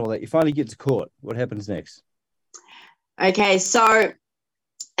Wellington, all that, you finally get to court. What happens next? Okay, so,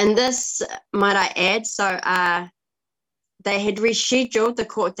 and this, might I add, so they had rescheduled the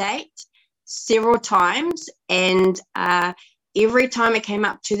court date several times, and every time it came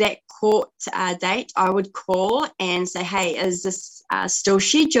up to that court date, I would call and say, hey, is this still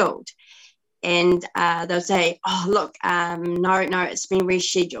scheduled? And they'll say, oh, look, no, it's been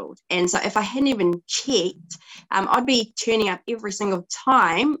rescheduled. And so if I hadn't even checked, I'd be turning up every single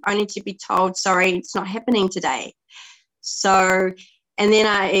time only to be told, sorry, it's not happening today. So, and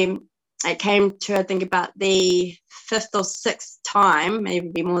then it came to, I think, about the 5th or 6th time,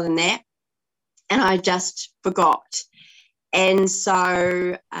 maybe more than that, and I just forgot. And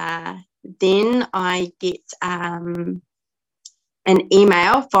so then I get an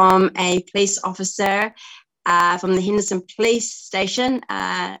email from a police officer from the Henderson Police Station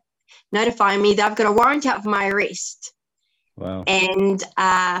notifying me that I've got a warrant out for my arrest. Wow. And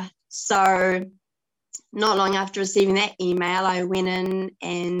so not long after receiving that email, I went in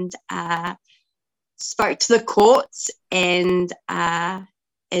and spoke to the courts. And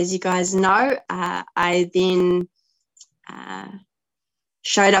as you guys know, I then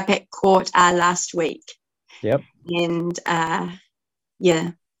showed up at court last week. Yep. And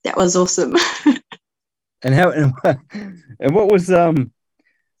yeah, that was awesome. And what was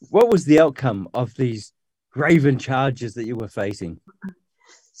the outcome of these graven charges that you were facing?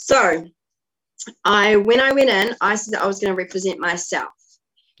 So when I went in, I said that I was going to represent myself.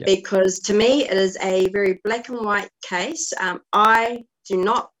 Yep. Because to me, it is a very black and white case. I did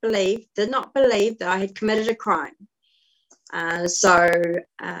not believe that I had committed a crime. So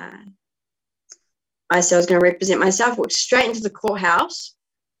I said I was going to represent myself, walked straight into the courthouse,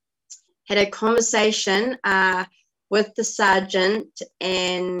 had a conversation with the sergeant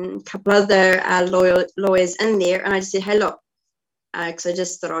and a couple other lawyers in there. And I just said, hey, look, because I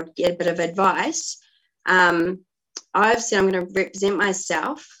just thought I'd get a bit of advice. I've said I'm going to represent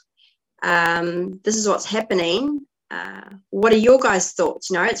myself. This is what's happening. What are your guys' thoughts?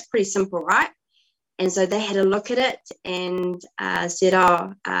 You know, it's pretty simple, right? And so they had a look at it and said,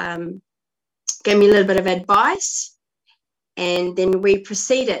 gave me a little bit of advice. And then we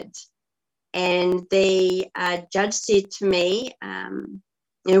proceeded. And the judge said to me,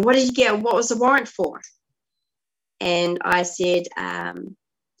 you know, what did you get? What was the warrant for? And I said,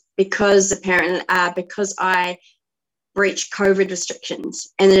 because I breached COVID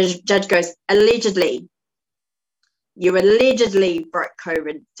restrictions. And the judge goes, allegedly. You allegedly broke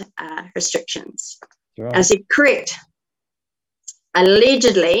COVID restrictions. Right. I said, correct.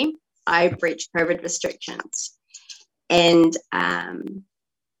 Allegedly, I breached COVID restrictions. And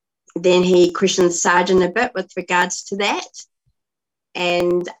then he questioned the sergeant a bit with regards to that.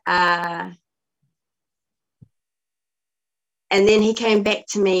 And then he came back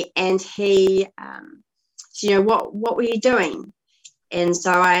to me and he said, you know, what were you doing? And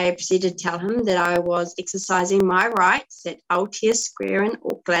so I proceeded to tell him that I was exercising my rights at Aotea Square in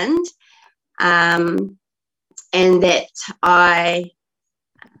Auckland, and that I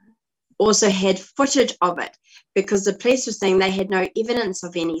also had footage of it because the police were saying they had no evidence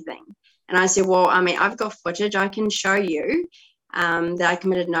of anything. And I said, well, I mean, I've got footage. I can show you that I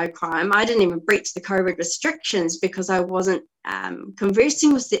committed no crime. I didn't even breach the COVID restrictions because I wasn't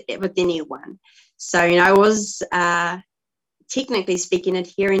conversing with anyone. So, you know, I was technically speaking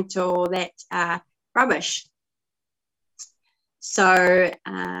adhering to all that rubbish. So,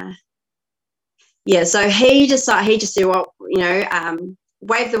 so he just said, well, you know,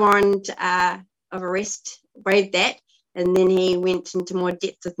 waive the warrant of arrest, waive that. And then he went into more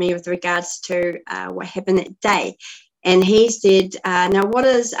depth with me with regards to what happened that day. And he said, now what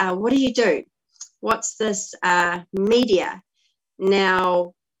do you do? What's this media?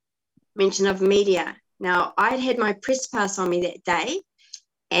 Now, mention of media. Now, I'd had my press pass on me that day,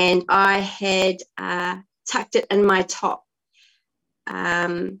 and I had tucked it in my top.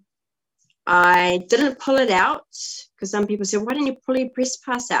 I didn't pull it out because some people said, why didn't you pull your press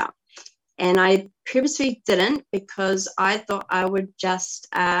pass out? And I purposely didn't because I thought I would just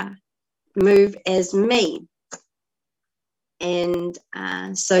move as me. And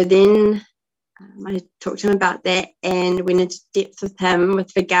so then I talked to him about that and went into depth with him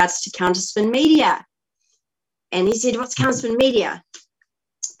with regards to counterspin media. And he said, what's counterspin media?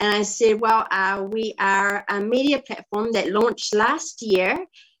 And I said, well, we are a media platform that launched last year,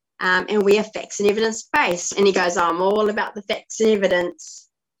 and we are facts and evidence based. And he goes, I'm all about the facts and evidence.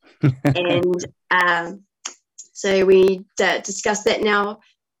 And so we discussed that. Now,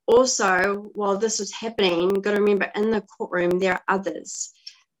 also, while this was happening, you've got to remember in the courtroom, there are others.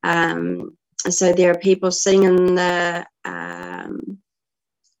 So there are people sitting in the, and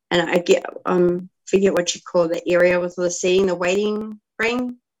I forget what you call the area with the seating, the waiting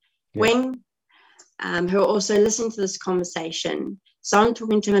wing, who are also listening to this conversation. So I'm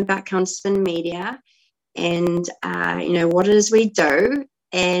talking to him about counterspin media and, you know, what it is we do.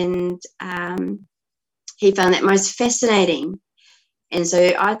 And he found that most fascinating. And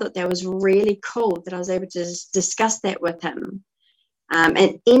so I thought that was really cool that I was able to discuss that with him.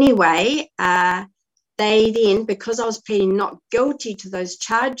 And anyway, they then, because I was pleading not guilty to those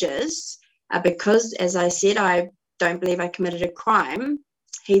charges, because, as I said, I don't believe I committed a crime,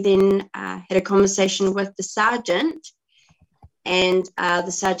 he then had a conversation with the sergeant. And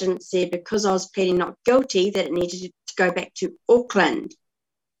the sergeant said, because I was pleading not guilty, that it needed to go back to Auckland,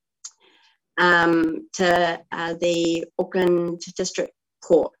 to the Auckland District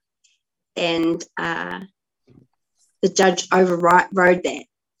Court. And the judge overrode that.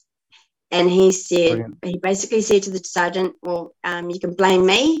 And he said, brilliant. He basically said to the sergeant, well, you can blame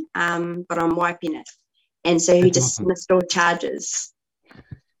me, but I'm wiping it. And so he dismissed all charges.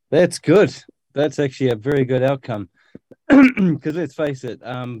 That's good. That's actually a very good outcome. Because let's face it,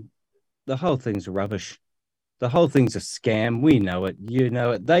 the whole thing's rubbish. The whole thing's a scam. We know it. You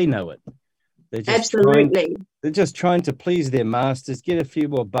know it. They know it. Absolutely. They're just trying to please their masters, get a few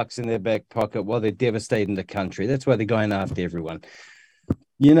more bucks in their back pocket while they're devastating the country. That's why they're going after everyone.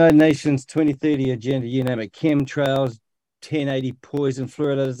 United Nations 2030 agenda, you name it, chemtrails, 1080 poison,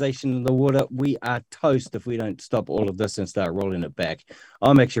 fluoridization in the water. We are toast if we don't stop all of this and start rolling it back.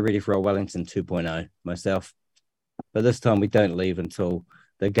 I'm actually ready for a Wellington 2.0 myself. But this time we don't leave until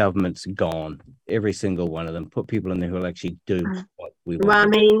the government's gone. Every single one of them. Put people in there who will actually do what we want. Well, I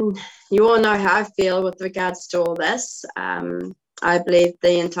mean, you all know how I feel with regards to all this. I believe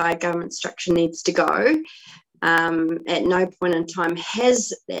the entire government structure needs to go. At no point in time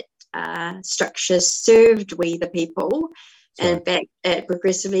has that structure served we the people. And in fact, it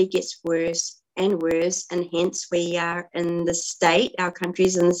progressively gets worse and worse, and hence we are in the state, our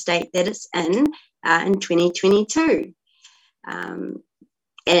country's in the state that it's in 2022.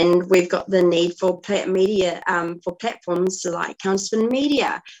 And we've got the need for media, for platforms like Councilman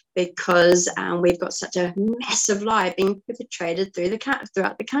Media, because we've got such a massive lie being perpetrated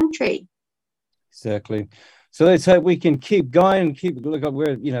throughout the country. Exactly. So let's hope we can keep going and keep look up.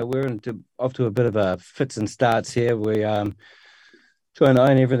 We're off to a bit of a fits and starts here. We trying to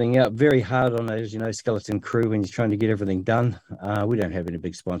iron everything out very hard on those, skeleton crew when you're trying to get everything done. We don't have any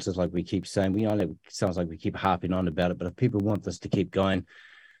big sponsors like we keep saying. I know it sounds like we keep harping on about it, but if people want this to keep going,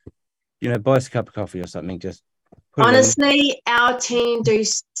 buy us a cup of coffee or something. Just honestly, our team do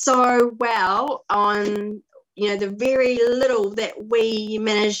so well on the very little that we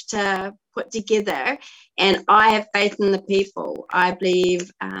managed to put together, and I have faith in the people. I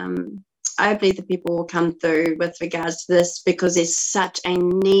believe the people will come through with regards to this, because there's such a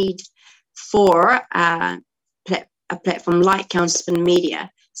need for a platform like Councilman Media.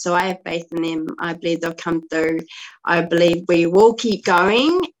 So I have faith in them. I believe they'll come through. I believe we will keep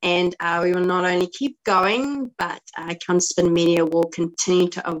going, and we will not only keep going, but Councilman Media will continue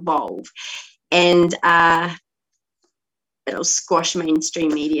to evolve, and it'll squash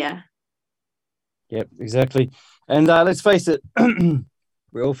mainstream media. Yep, exactly. And let's face it,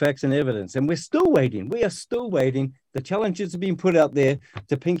 we're all facts and evidence, and we're still waiting. We are still waiting. The challenges have been put out there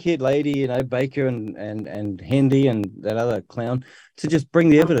to Pink-haired Lady, Baker and Handy and that other clown to just bring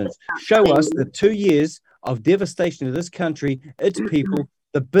the evidence. Show us the 2 years of devastation to this country, its people,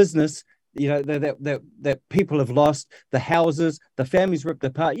 the business, that people have lost, the houses, the families ripped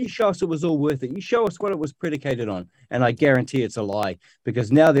apart. You show us it was all worth it. You show us what it was predicated on. And I guarantee it's a lie, because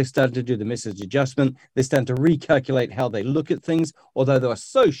now they're starting to do the message adjustment. They're starting to recalculate how they look at things, although they were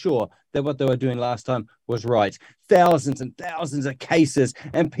so sure that what they were doing last time was right. Thousands and thousands of cases,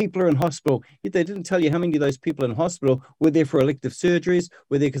 and people are in hospital. Yet they didn't tell you how many of those people in hospital were there for elective surgeries,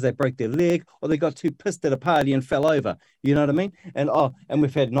 were there because they broke their leg, or they got too pissed at a party and fell over. You know what I mean? And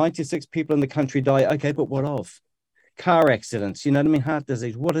we've had 96 people in the country die. Okay, but what of? Car accidents, you know what I mean? Heart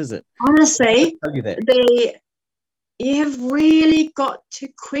disease, what is it? Honestly, you have really got to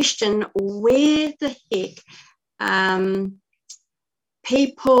question where the heck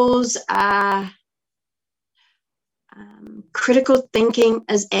people's critical thinking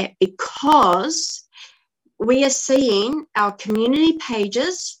is at, because we are seeing our community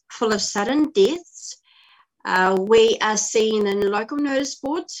pages full of sudden deaths. We are seeing in local notice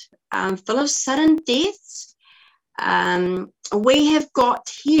boards full of sudden deaths. We have got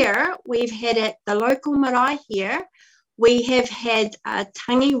here, we've had at the local marae here, we have had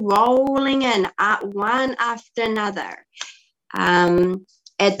tangi rolling in one after another. And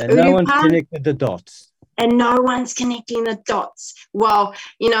no one's connected the dots. And no one's connecting the dots. Well,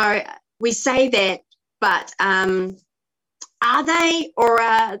 we say that, but are they, or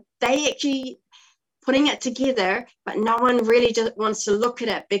are they actually putting it together? But no one really just wants to look at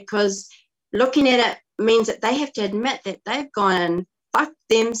it, because looking at it means that they have to admit that they've gone and fucked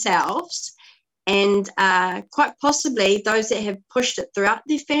themselves, and quite possibly those that have pushed it throughout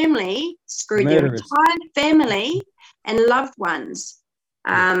their family screwed their entire family and loved ones.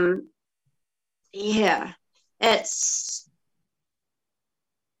 It's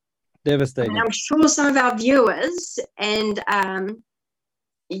devastating. I'm sure some of our viewers and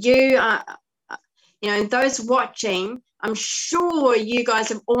you and those watching, I'm sure you guys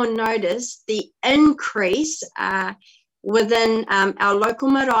have all noticed the increase within our local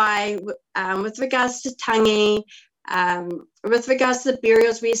marae with regards to tangi, with regards to the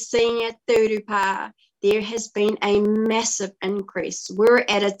burials we're seeing at Turupa. There has been a massive increase. We're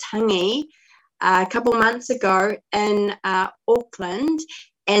at a tangi a couple months ago in Auckland,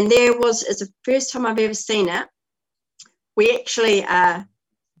 and it's the first time I've ever seen it. We actually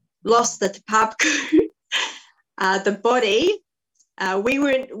lost the te papaku, the body. We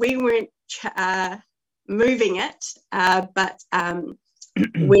weren't moving it, but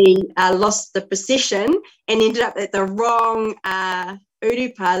we lost the procession and ended up at the wrong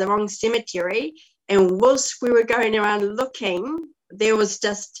urupa, the wrong cemetery. And whilst we were going around looking, there was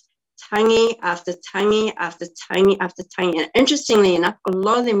just tangi after tangi after tangi after tangi. And interestingly enough, a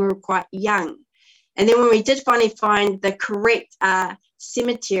lot of them were quite young. And then when we did finally find the correct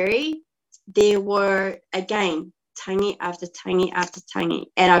cemetery, there were, again, tangi after tangi after tangi.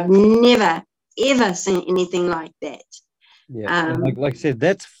 And I've never, ever seen anything like that. Yeah, like I said,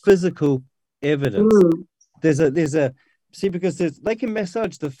 that's physical evidence. There's a see, because they can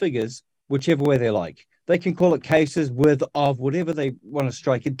massage the figures whichever way they like. They can call it cases of whatever they want to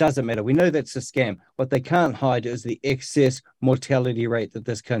strike. It doesn't matter. We know that's a scam. What they can't hide is the excess mortality rate that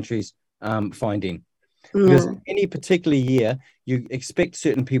this country's finding. Because any particular year, you expect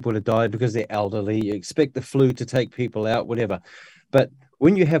certain people to die because they're elderly. You expect the flu to take people out, whatever. But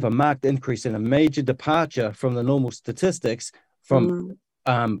when you have a marked increase and a major departure from the normal statistics from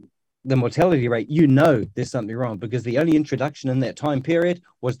the mortality rate, you know there's something wrong, because the only introduction in that time period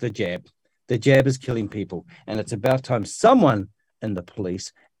was the jab. The jab is killing people. And it's about time someone in the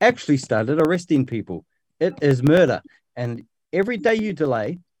police actually started arresting people. It is murder. And every day you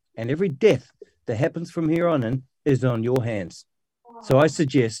delay and every death that happens from here on in is on your hands. So I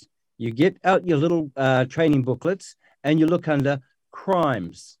suggest you get out your little training booklets and you look under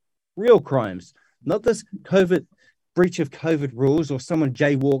crimes, real crimes, not this breach of COVID rules or someone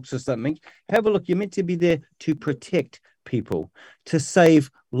jaywalks or something. Have a look. You're meant to be there to protect people, to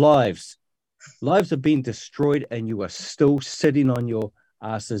save lives. Lives are being destroyed and you are still sitting on your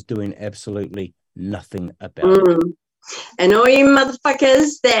asses doing absolutely nothing about it. And all you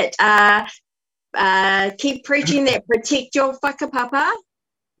motherfuckers that keep preaching that protect your whakapapa,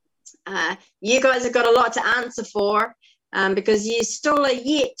 you guys have got a lot to answer for, because you still are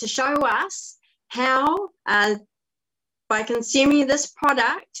yet to show us how, by consuming this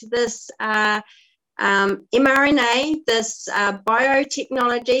product, this mRNA, this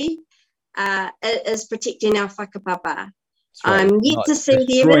biotechnology, it is protecting our whakapapa. Right. I'm yet to see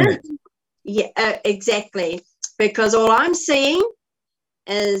the evidence. Yeah, exactly. Because all I'm seeing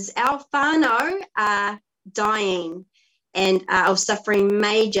is our whānau are dying and are suffering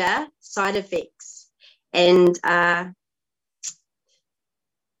major side effects. And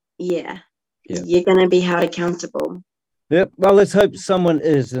you're going to be held accountable. Yep. Well, let's hope someone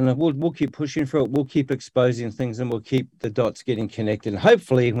is, and we'll keep pushing for it. We'll keep exposing things, and we'll keep the dots getting connected. And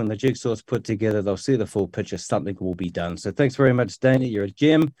hopefully, when the jigsaw's put together, they'll see the full picture. Something will be done. So, thanks very much, Dana. You're a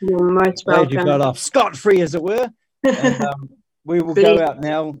gem. You're most welcome. You got off scot-free, as it were. And we will go out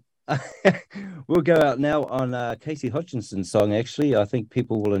now. We'll go out now on Casey Hodgson's song. Actually, I think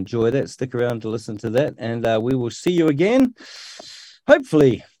people will enjoy that. Stick around to listen to that, and we will see you again,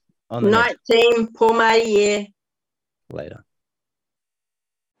 hopefully, on the night team. Poor Maria. Later.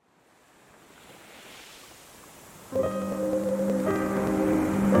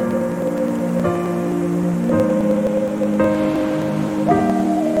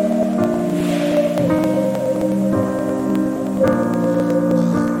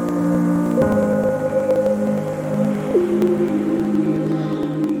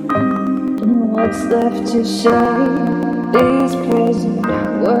 What's left to say is present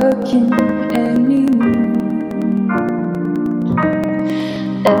working anymore.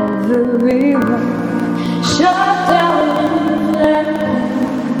 Everyone shut down in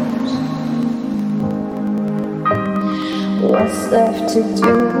flames. What's left to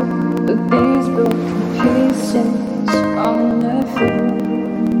do with these broken pieces on the floor?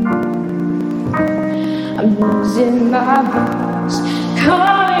 I'm losing my voice,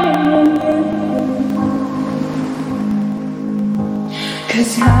 calling you.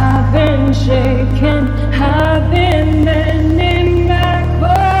 'Cause I've been shaken, I've been bending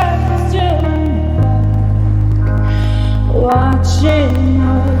backwards to watching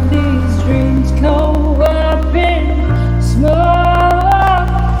all these dreams go up in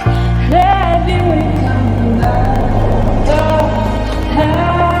smoke. Let me come back,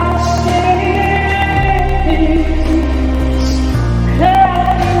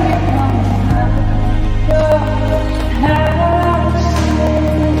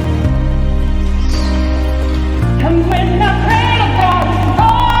 and when I pray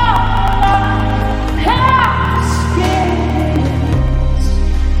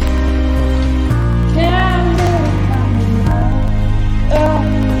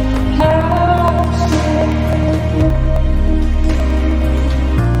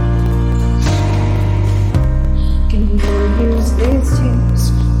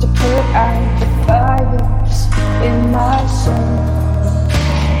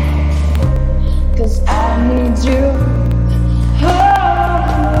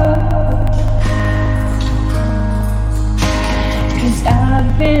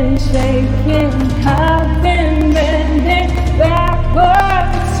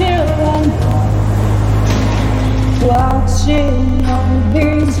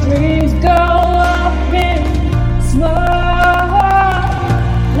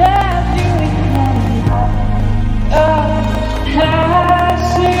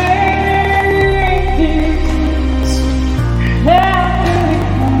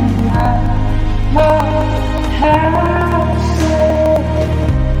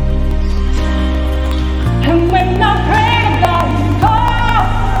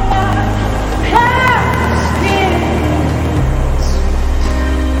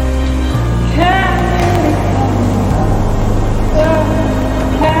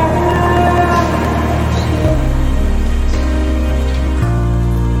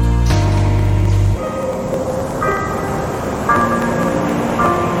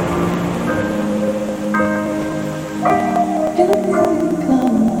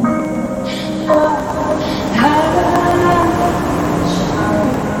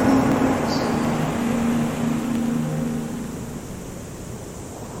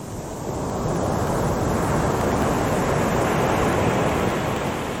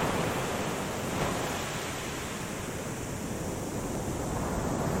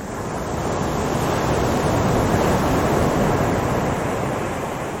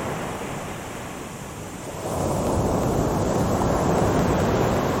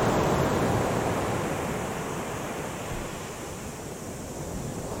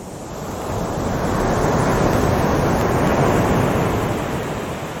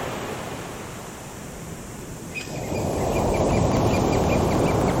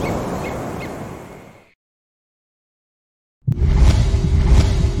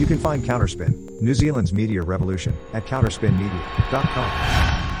can find Counterspin, New Zealand's media revolution, at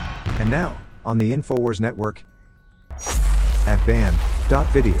counterspinmedia.com. And now, on the InfoWars Network, at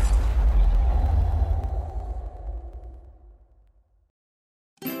band.video.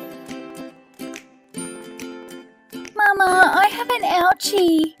 Mama, I have an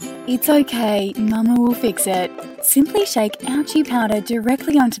ouchie. It's okay, Mama will fix it. Simply shake ouchie powder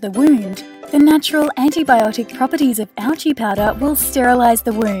directly onto the wound. The natural antibiotic properties of ouchie powder will sterilize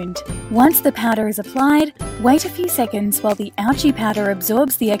the wound. Once the powder is applied, wait a few seconds while the ouchie powder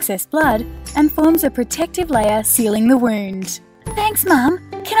absorbs the excess blood and forms a protective layer sealing the wound. Thanks, Mum.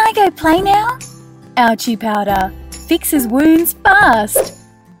 Can I go play now? Ouchie powder fixes wounds fast.